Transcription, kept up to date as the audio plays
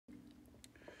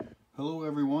Hello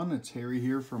everyone, it's Harry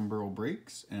here from Burrow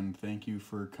Breaks, and thank you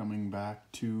for coming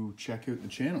back to check out the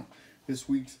channel. This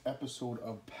week's episode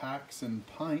of Packs and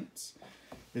Pints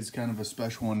is kind of a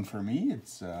special one for me.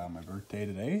 It's my birthday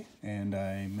today, and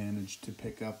I managed to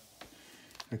pick up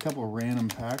a couple of random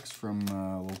packs from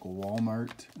local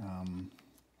Walmart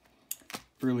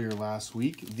earlier last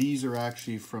week. These are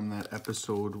actually from that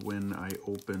episode when I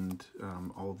opened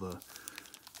all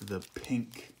the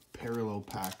pink parallel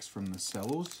packs from the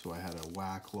cellos. So I had a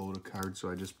whack load of cards,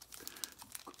 so I just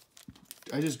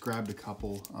grabbed a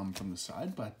couple from the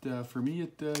side. But for me,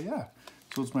 yeah,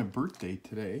 so it's my birthday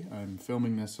today. I'm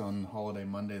filming this on holiday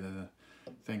Monday, the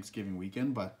Thanksgiving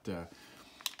weekend, but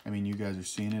I mean, you guys are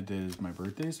seeing it is my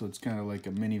birthday, so it's kind of like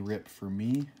a mini rip for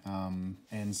me,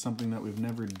 and something that we've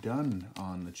never done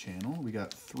on the channel. We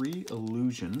got 3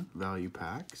 Illusion value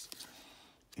packs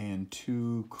and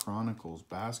 2 Chronicles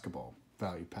basketball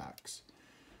value packs,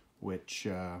 which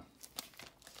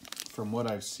from what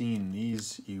I've seen,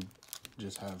 these you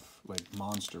just have like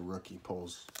monster rookie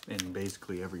pulls in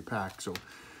basically every pack. So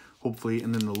hopefully,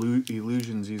 and then the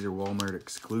Illusions, these are Walmart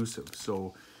exclusive.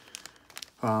 So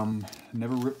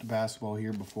never ripped a basketball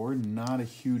here before, not a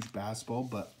huge basketball,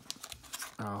 but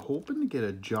hoping to get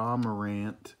a Ja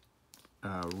Morant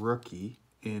rookie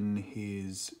in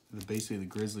his basically the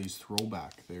Grizzlies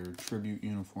throwback, their tribute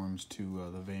uniforms to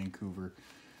the Vancouver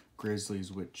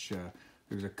Grizzlies, which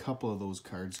there's a couple of those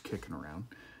cards kicking around.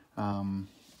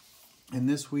 In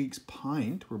this week's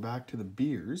pint, we're back to the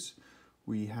beers.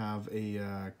 We have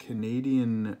a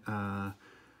Canadian,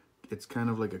 it's kind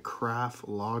of like a craft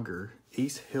lager,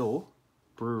 Ace Hill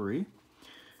Brewery.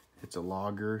 It's a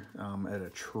lager at a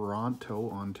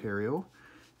Toronto, Ontario,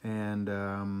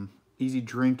 and easy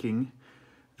drinking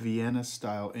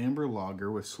Vienna-style amber lager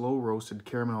with slow-roasted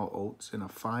caramel oats and a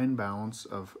fine balance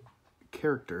of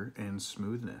character and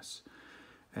smoothness.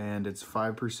 And it's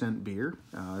 5% beer.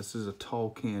 This is a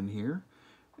tall can here.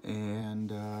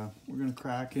 And we're going to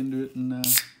crack into it and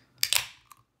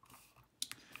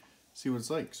see what it's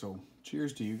like. So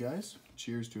cheers to you guys.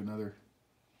 Cheers to another.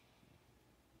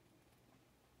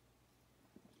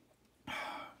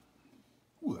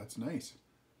 Ooh, that's nice.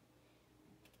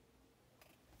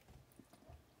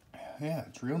 Yeah,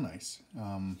 it's real nice.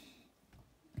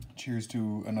 Cheers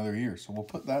to another year. So we'll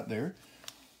put that there.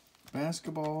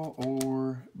 Basketball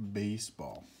or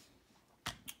baseball?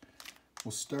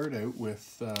 We'll start out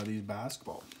with these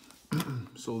basketball.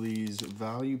 So these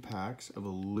value packs of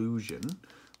Illusion.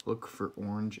 Look for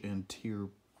orange and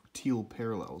teal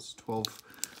parallels.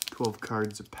 12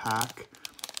 cards a pack.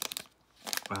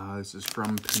 This is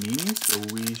from Panini, so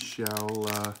we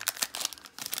shall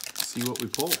see what we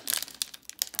pull.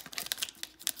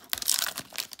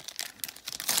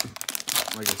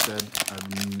 Like I said,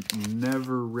 I've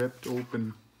never ripped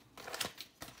open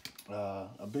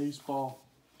a baseball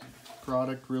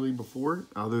product really before,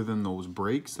 other than those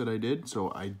breaks that I did.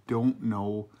 So I don't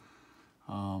know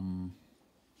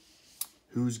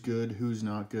who's good, who's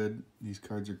not good. These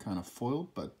cards are kind of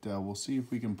foiled, but we'll see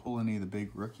if we can pull any of the big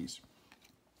rookies.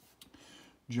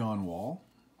 John Wall,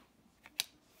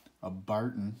 a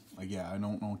Barton. Yeah, I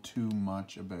don't know too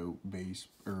much about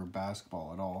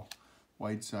basketball at all.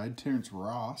 Whiteside, Terrence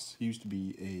Ross. He used to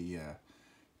be a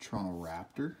Toronto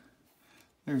Raptor.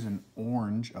 There's an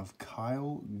orange of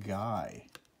Kyle Guy.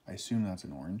 I assume that's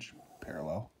an orange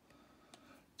parallel.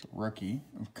 It's a rookie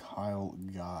of Kyle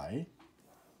Guy.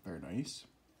 Very nice.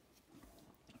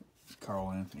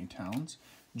 Karl Anthony Towns.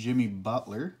 Jimmy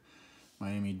Butler.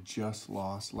 Miami just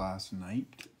lost last night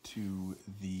to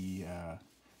the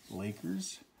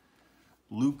Lakers.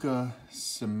 Luka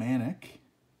Samanik.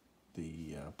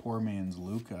 The poor man's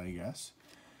Luka, I guess.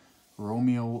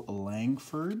 Romeo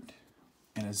Langford.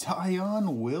 And a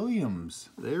Zion Williams.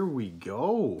 There we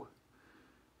go.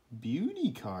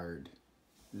 Beauty card.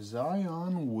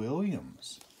 Zion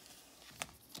Williams.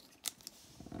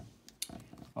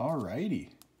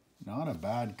 Alrighty. Not a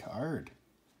bad card.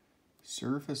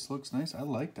 Surface looks nice. I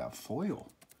like that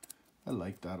foil. I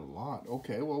like that a lot.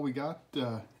 Okay, well, we got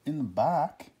in the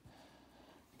back,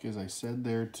 because I said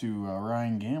there to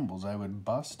Ryan Gambles I would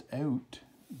bust out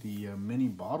the mini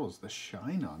bottles. The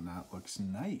shine on that looks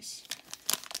nice.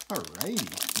 Alrighty,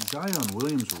 Zion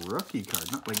Williams rookie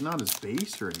card. Not his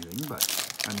base or anything, but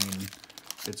I mean,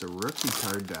 it's a rookie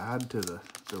card to add to the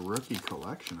rookie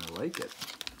collection. I like it.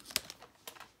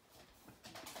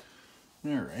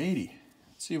 Alrighty,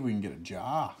 let's see if we can get a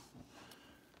Ja.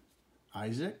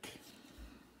 Isaac,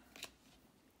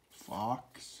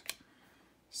 Fox,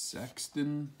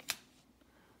 Sexton,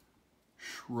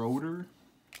 Schroeder,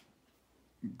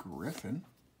 Griffin.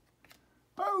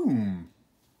 Boom!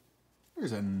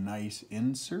 There's a nice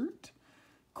insert.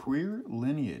 Queer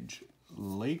Lineage,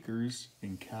 Lakers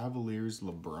and Cavaliers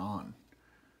LeBron.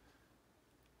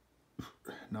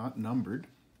 Not numbered,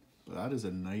 but that is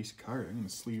a nice card. I'm going to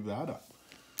sleeve that up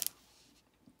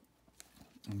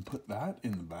and put that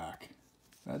in the back.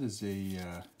 That is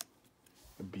a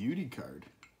beauty card.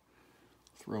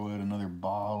 Throw out another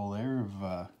bottle there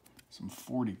of some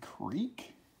 40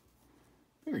 Creek.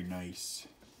 Very nice.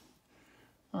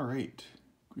 All right,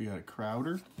 we got a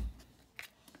Crowder,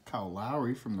 Kyle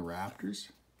Lowry from the Raptors,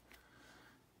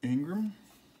 Ingram.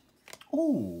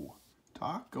 Oh,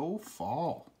 Taco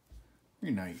Fall.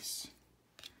 Very nice.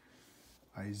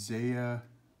 Isaiah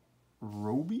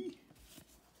Roby.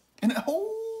 And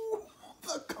oh,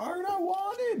 the card I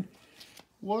wanted.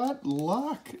 What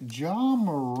luck. Ja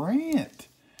Morant.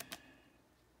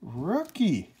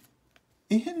 Rookie.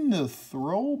 In the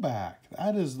throwback.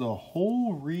 That is the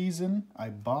whole reason I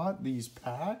bought these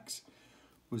packs,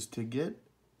 was to get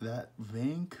that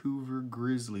Vancouver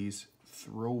Grizzlies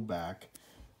throwback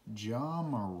Ja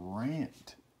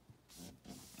Morant.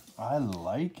 I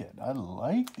like it. I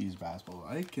like these basketballs.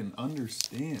 I can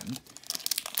understand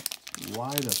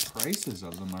why the prices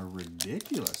of them are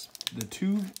ridiculous. The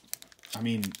two, I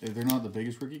mean, they're not the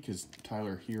biggest rookie because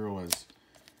Tyler Hero has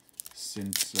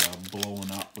since blown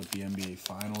up with the NBA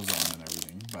Finals on and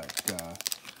everything.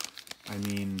 But, I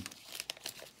mean,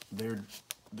 they're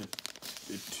the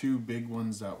two big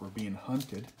ones that were being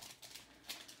hunted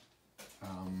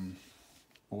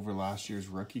over last year's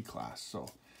rookie class. So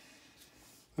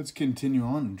let's continue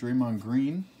on. Draymond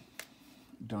Green,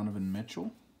 Donovan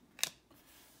Mitchell,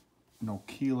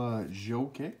 Nikola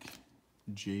Jokic,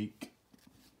 Jake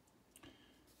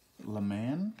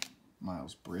LeMan,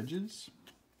 Miles Bridges,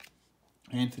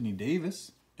 Anthony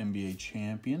Davis, NBA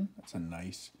champion. That's a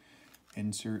nice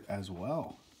insert as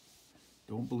well.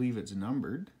 Don't believe it's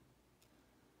numbered,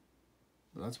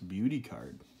 but that's a beauty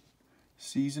card.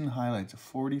 Season highlights, a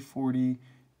 40-40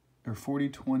 or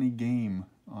 40-20 game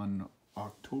on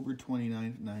October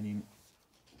 29th,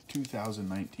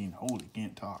 2019. Holy,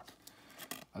 can't talk.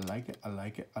 I like it, I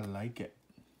like it, I like it.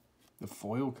 The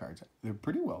foil cards, they're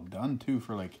pretty well done too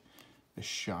for like the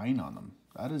shine on them.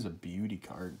 That is a beauty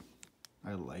card.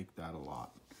 I like that a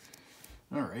lot.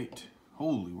 All right.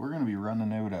 Holy, we're gonna be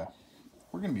running out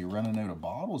of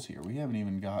bottles here. We haven't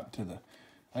even got to the,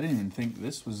 I didn't even think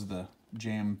this was the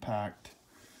jam-packed,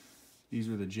 these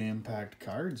were the jam-packed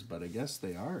cards, but I guess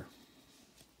they are.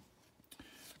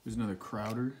 There's another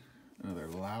Crowder, another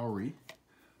Lowry,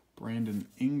 Brandon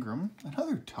Ingram,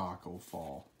 another Taco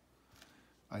Fall,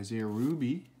 Isaiah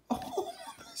Roby. Oh,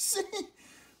 see,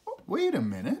 wait a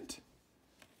minute.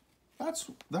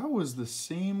 That was the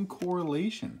same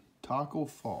correlation. Taco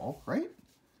Fall, right?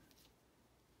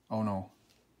 Oh no,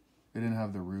 they didn't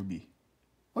have the Ruby.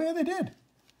 Oh yeah, they did.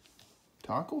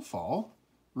 Taco Fall,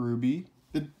 Ruby.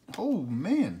 Oh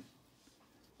man.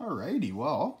 Alrighty,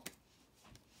 well,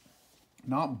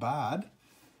 not bad.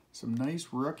 Some nice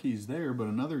rookies there, but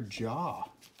another Ja.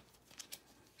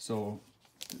 So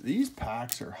these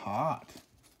packs are hot,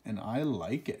 and I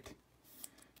like it.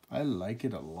 I like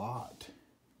it a lot.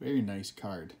 Very nice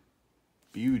card.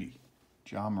 Beauty.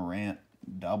 Ja Morant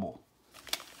double.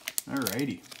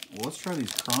 Alrighty. Well, let's try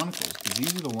these Chronicles, because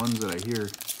these are the ones that I hear,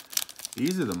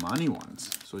 these are the money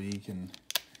ones. So you can,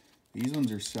 these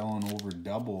ones are selling over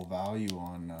double value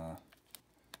on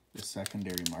the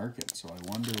secondary market. So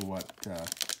I wonder what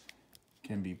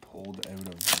can be pulled out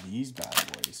of these bad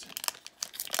boys.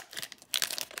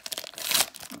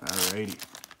 Alrighty.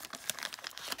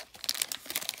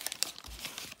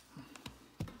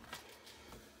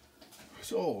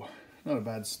 So, not a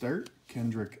bad start.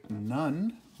 Kendrick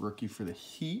Nunn, rookie for the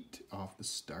Heat, off the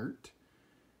start.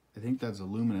 I think that's a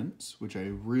Luminance, which I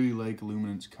really like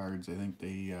Luminance cards. I think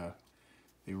they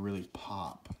really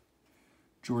pop.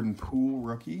 Jordan Poole,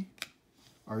 rookie.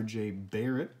 RJ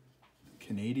Barrett,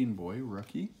 Canadian boy,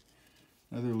 rookie.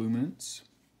 Another Luminance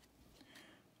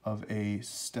of a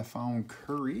Stephen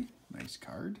Curry. Nice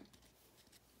card.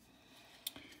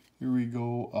 Here we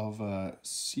go of a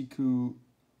Sekou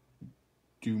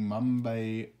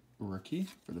Doumbouya rookie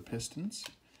for the Pistons.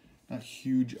 Not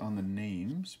huge on the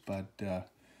names, but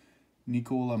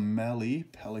Nicola Melli,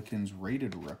 Pelicans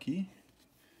rated rookie.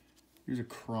 Here's a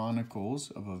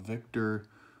Chronicles of a Victor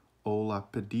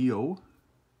Oladipo.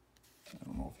 I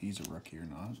don't know if he's a rookie or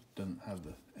not. Doesn't have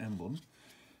the emblem.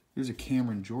 Here's a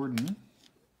Cameron Jordan,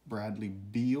 Bradley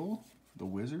Beal for the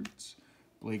Wizards,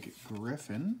 Blake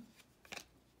Griffin,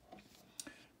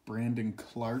 Brandon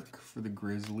Clark for the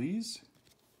Grizzlies,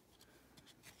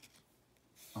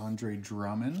 Andre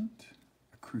Drummond,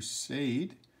 a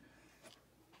Crusade,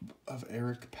 of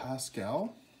Eric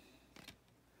Pascal.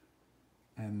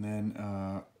 And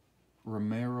then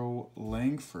Romero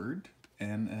Langford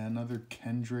and another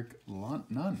Kendrick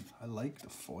Nunn. I like the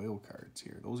foil cards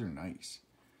here. Those are nice.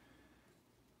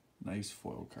 Nice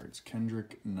foil cards.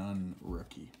 Kendrick Nunn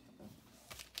rookie.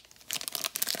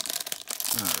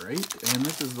 All right, and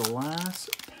this is the last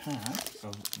pack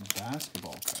of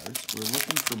basketball cards. We're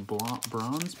looking for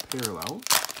bronze parallel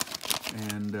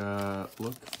and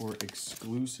look for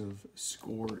exclusive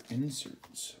score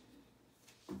inserts.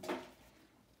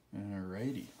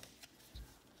 Alrighty.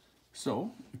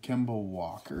 So, Kemba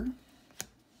Walker.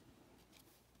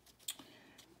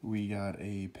 We got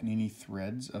a Panini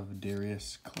Threads of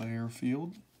Darius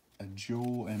Clearfield, a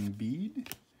Joel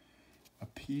Embiid, a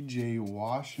PJ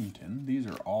Washington. These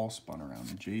are all spun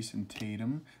around. Jason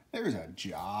Tatum. There's a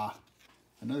Ja.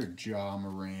 Another Ja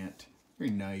Morant.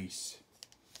 Very nice.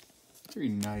 Very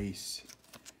nice.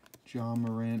 Ja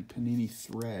Morant Panini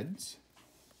Threads.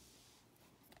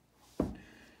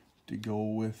 To go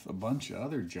with a bunch of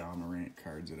other Ja Morant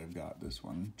cards that I've got this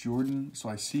one. Jordan, so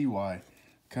I see why.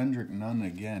 Kendrick Nunn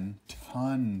again.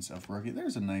 Tons of rookie.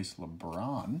 There's a nice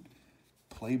LeBron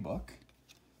playbook.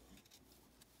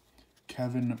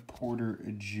 Kevin Porter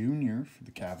Jr. for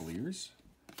the Cavaliers.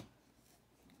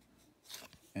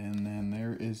 And then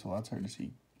there is, well, that's hard to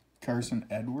see, Carson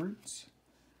Edwards.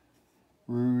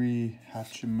 Rui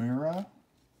Hachimura.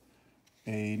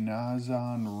 A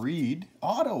Nazan Reed.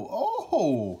 Auto.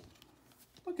 Oh!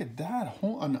 Look at that.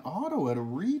 An auto at a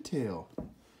retail.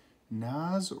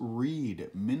 Naz Reed,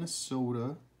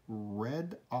 Minnesota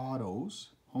Red Autos,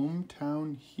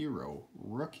 Hometown Hero,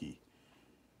 rookie.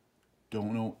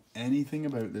 Don't know anything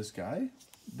about this guy.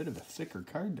 Bit of a thicker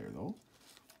card there, though.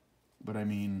 But, I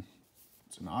mean,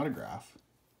 it's an autograph.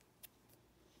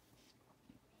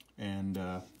 And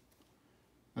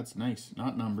that's nice.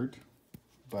 Not numbered.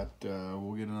 But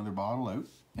we'll get another bottle out.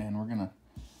 And we're going to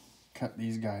cut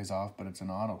these guys off, but it's an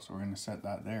auto. So we're going to set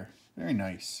that there. Very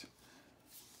nice.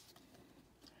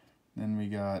 Then we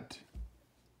got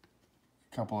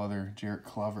a couple other Jarrett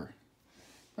Clover.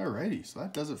 Alrighty, so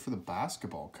that does it for the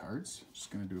basketball cards. Just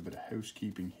gonna do a bit of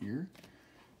housekeeping here.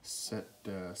 Set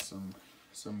some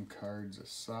cards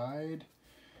aside,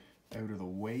 out of the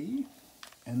way,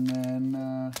 and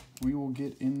then we will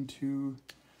get into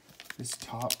this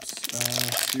Topps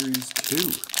Series 2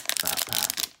 fat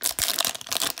pack.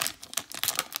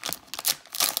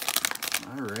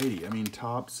 Alrighty, I mean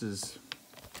Topps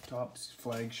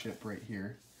flagship right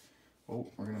here. Oh,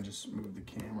 we're gonna just move the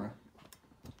camera.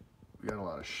 We got a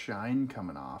lot of shine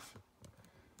coming off.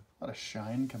 A lot of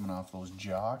shine coming off those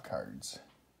Ja cards.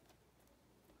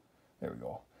 There we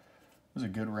go. It was a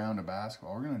good round of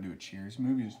basketball. We're gonna do a cheers.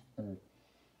 Movies.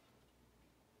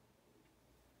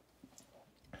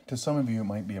 To some of you, it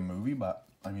might be a movie, but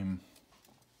I mean,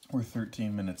 we're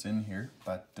 13 minutes in here.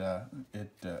 But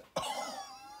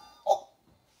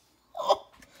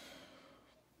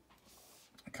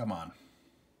come on.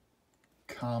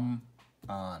 Come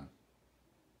on.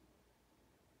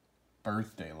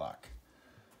 Birthday luck.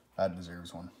 That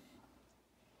deserves one.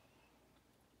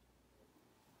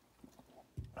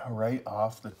 Right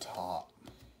off the top.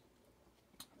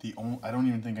 I don't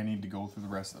even think I need to go through the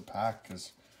rest of the pack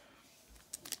because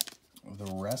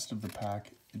the rest of the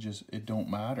pack, it don't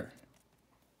matter.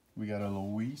 We got a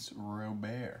Luis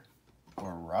Robert,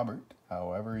 or Robert,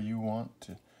 however you want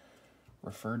to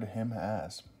refer to him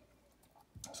as.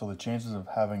 So the chances of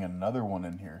having another one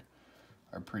in here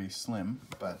are pretty slim,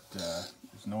 but there's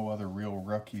no other real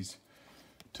rookies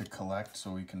to collect,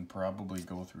 so we can probably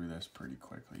go through this pretty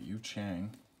quickly. Yu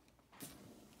Chang.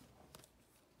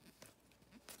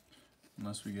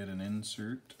 Unless we get an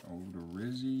insert over to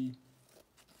Rizzy.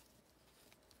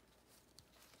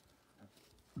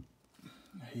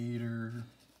 Hater.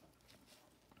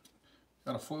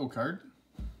 Got a foil card.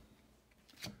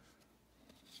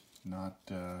 Not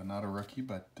a rookie,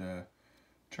 but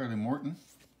Charlie Morton.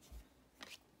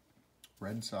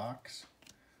 Red Sox.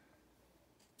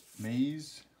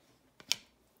 Mays.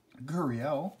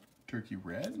 Gurriel. Turkey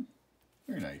Red.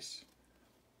 Very nice.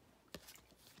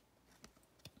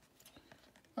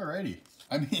 Alrighty.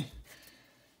 I mean,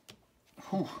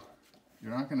 whew,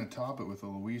 you're not going to top it with a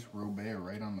Luis Robert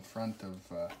right on the front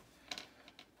of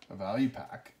a value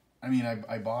pack. I mean,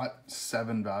 I bought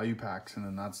 7 value packs, and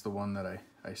then that's the one that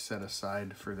I set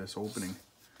aside for this opening.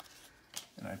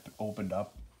 And I opened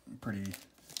up pretty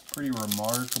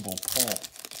remarkable pull.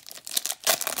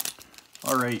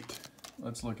 All right,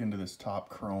 let's look into this top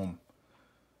chrome.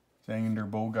 Xander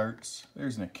Bogaerts.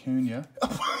 There's an Acuna.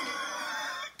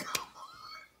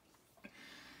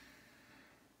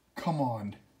 Come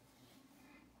on.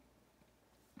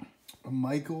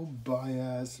 Michael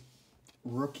Baez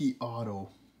rookie auto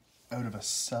out of a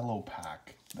cello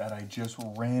pack that I just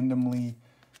randomly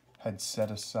had set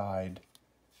aside.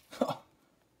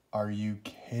 Are you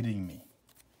kidding me?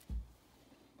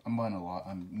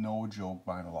 I'm no joke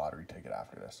buying a lottery ticket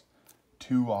after this.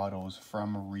 2 autos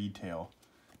from retail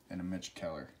and a Mitch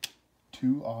Keller.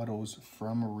 2 autos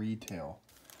from retail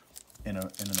in an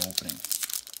opening.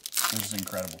 This is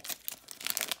incredible.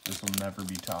 This will never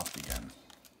be topped again.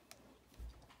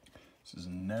 This is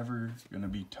never going to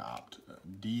be topped.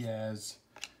 Diaz,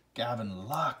 Gavin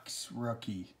Lux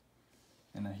rookie,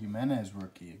 and a Jimenez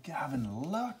rookie. A Gavin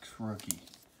Lux rookie.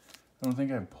 I don't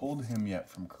think I've pulled him yet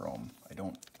from Chrome.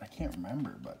 I can't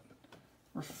remember, but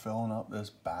we're filling up this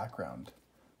background.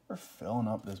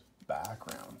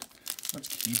 Let's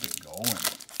keep it going.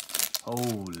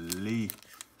 Holy,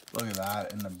 look at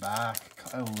that in the back.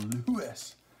 Kyle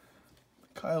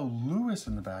Lewis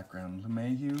in the background.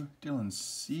 LeMahieu, Dylan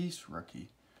Cease rookie.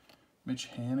 Mitch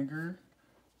Haniger,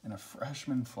 and a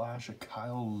freshman flash of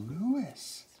Kyle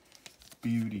Lewis.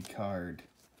 Beauty card.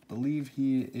 Believe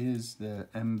he is the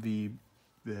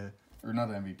the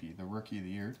Rookie of the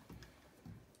Year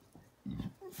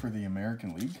for the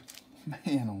American League.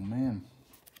 Man, oh man.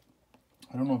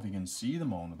 I don't know if you can see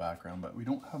them all in the background, but we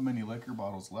don't have many liquor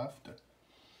bottles left.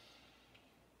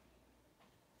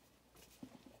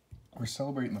 We're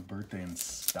celebrating the birthday in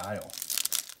style.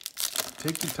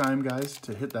 Take the time, guys,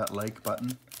 to hit that like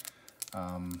button.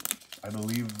 I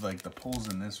believe like the pulls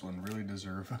in this one really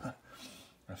deserve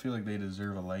I feel like they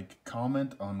deserve a like.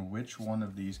 Comment on which one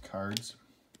of these cards.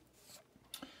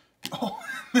 Oh,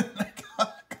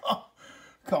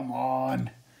 come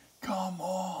on.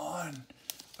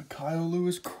 A Kyle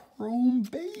Lewis Chrome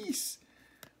base.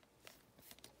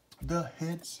 The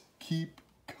hits keep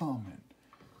coming.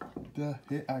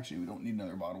 Actually, we don't need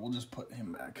another bottle. We'll just put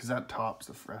him back because that tops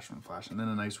the freshman flash, and then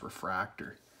a nice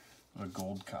refractor of a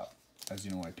gold cup. As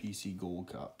you know, my PC gold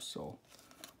cup, so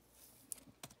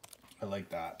I like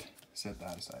that. Set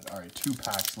that aside. All right, 2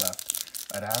 packs left.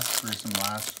 I'd asked for some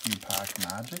last few pack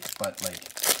magics, but like,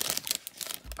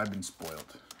 I've been spoiled.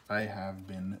 I have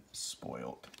been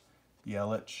spoiled.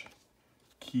 Yelich,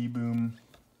 Keyboom,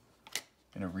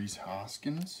 and a Rhys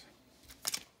Hoskins.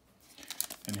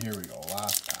 And here we go,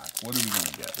 last pack. What are we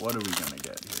gonna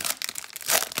get here?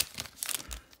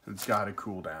 It's gotta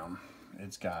cool down.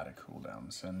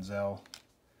 Senzel,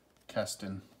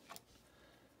 Keston,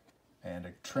 and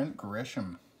a Trent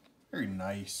Grisham. Very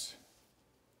nice.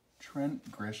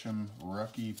 Trent Grisham,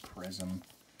 rookie prism.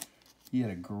 He had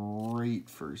a great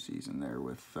first season there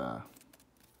with the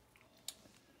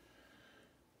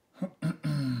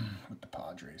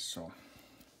Padres. So,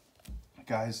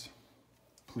 guys,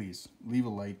 please leave a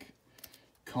like,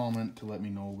 comment to let me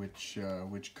know which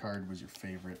card was your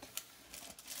favorite.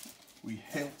 We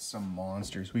hit some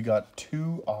monsters. We got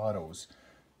 2 autos.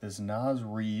 This Naz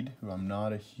Reid, who I'm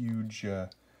not a huge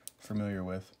familiar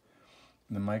with,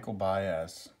 and the Michael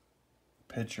Baez,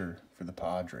 pitcher for the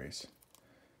Padres.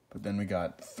 But then we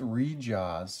got 3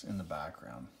 Jaws in the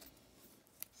background.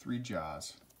 3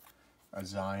 Jaws. A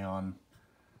Zion,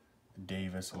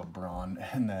 Davis, LeBron,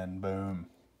 and then boom.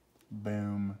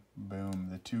 Boom, boom.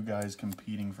 The 2 guys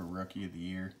competing for Rookie of the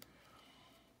Year.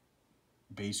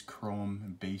 Base Chrome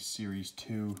and Base Series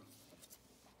 2.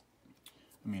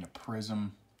 I mean, a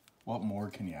Prism. What more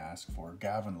can you ask for?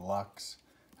 Gavin Lux.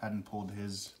 Hadn't pulled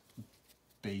his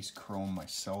Base Chrome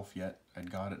myself yet.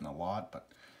 I'd got it in a lot, but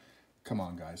come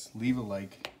on, guys. Leave a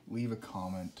like. Leave a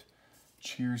comment.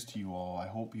 Cheers to you all. I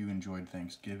hope you enjoyed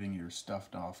Thanksgiving. You're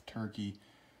stuffed off turkey.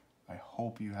 I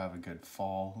hope you have a good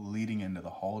fall leading into the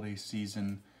holiday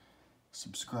season.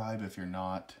 Subscribe if you're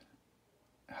not.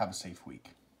 Have a safe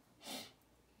week.